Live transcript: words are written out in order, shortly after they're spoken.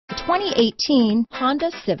2018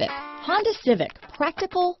 Honda Civic. Honda Civic,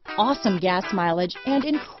 practical, awesome gas mileage, and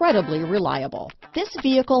incredibly reliable. This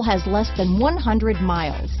vehicle has less than 100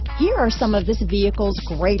 miles. Here are some of this vehicle's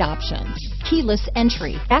great options: keyless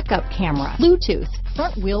entry, backup camera, Bluetooth,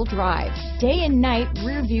 front-wheel drive, day and night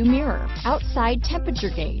rear-view mirror, outside temperature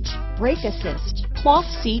gauge, brake assist, cloth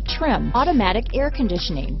seat trim, automatic air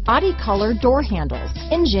conditioning, body color door handles,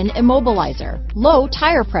 engine immobilizer, low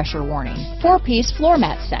tire pressure warning, 4-piece floor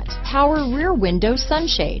mat set, power rear window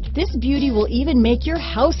sunshade. This beauty will even make your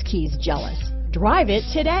house keys jealous. Drive it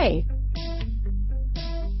today.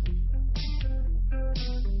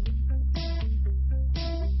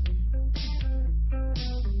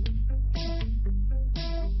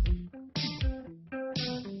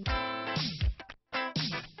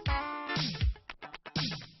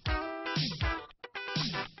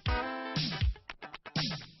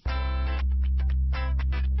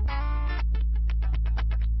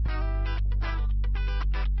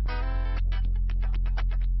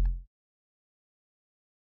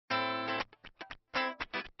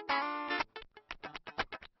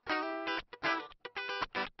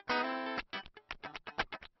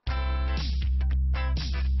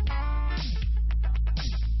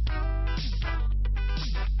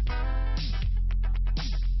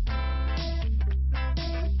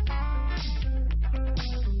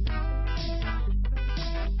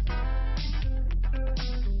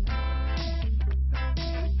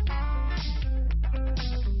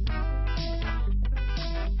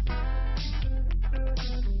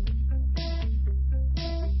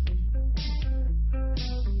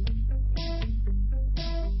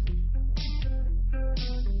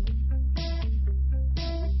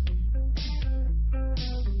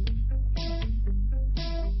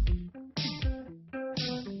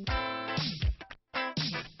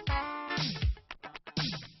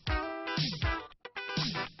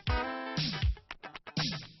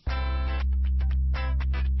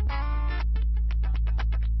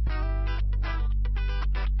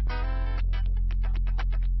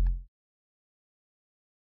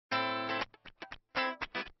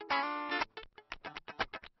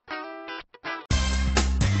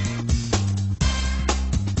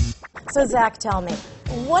 So Zach, tell me,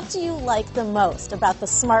 what do you like the most about the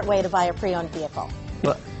smart way to buy a pre-owned vehicle?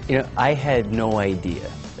 Well, I had no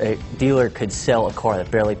idea a dealer could sell a car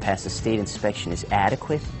that barely passed the state inspection as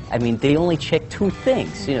adequate. I mean, they only check two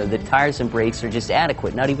things. The tires and brakes are just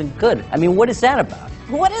adequate, not even good. I mean, what is that about?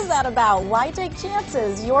 What is that about? Why take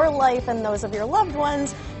chances? Your life and those of your loved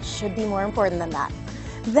ones should be more important than that.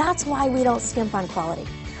 That's why we don't skimp on quality.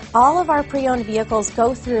 All of our pre-owned vehicles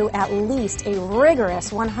go through at least a rigorous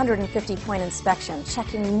 150-point inspection,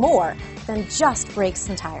 checking more than just brakes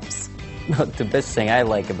and tires. The best thing I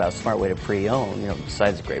like about Smart Way to Pre-Own,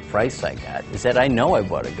 besides the great price I got, is that I know I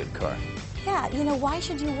bought a good car. Yeah, why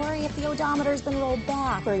should you worry if the odometer's been rolled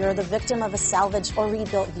back, or you're the victim of a salvaged or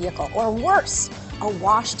rebuilt vehicle, or worse, a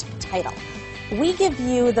washed title? We give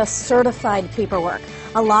you the certified paperwork,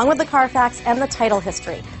 along with the Carfax and the title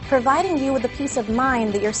history, providing you with the peace of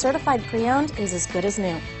mind that your certified pre-owned is as good as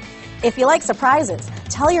new. If you like surprises,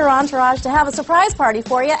 tell your entourage to have a surprise party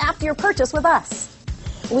for you after your purchase with us.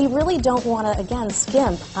 We really don't want to, again,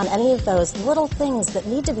 skimp on any of those little things that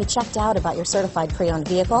need to be checked out about your certified pre-owned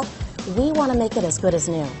vehicle. We want to make it as good as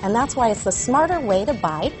new, and that's why it's the smarter way to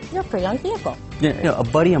buy your pre-owned vehicle. A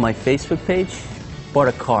buddy on my Facebook page bought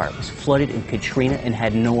a car. It was flooded in Katrina and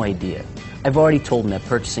had no idea. I've already told him that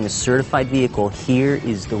purchasing a certified vehicle here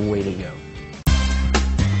is the way to go.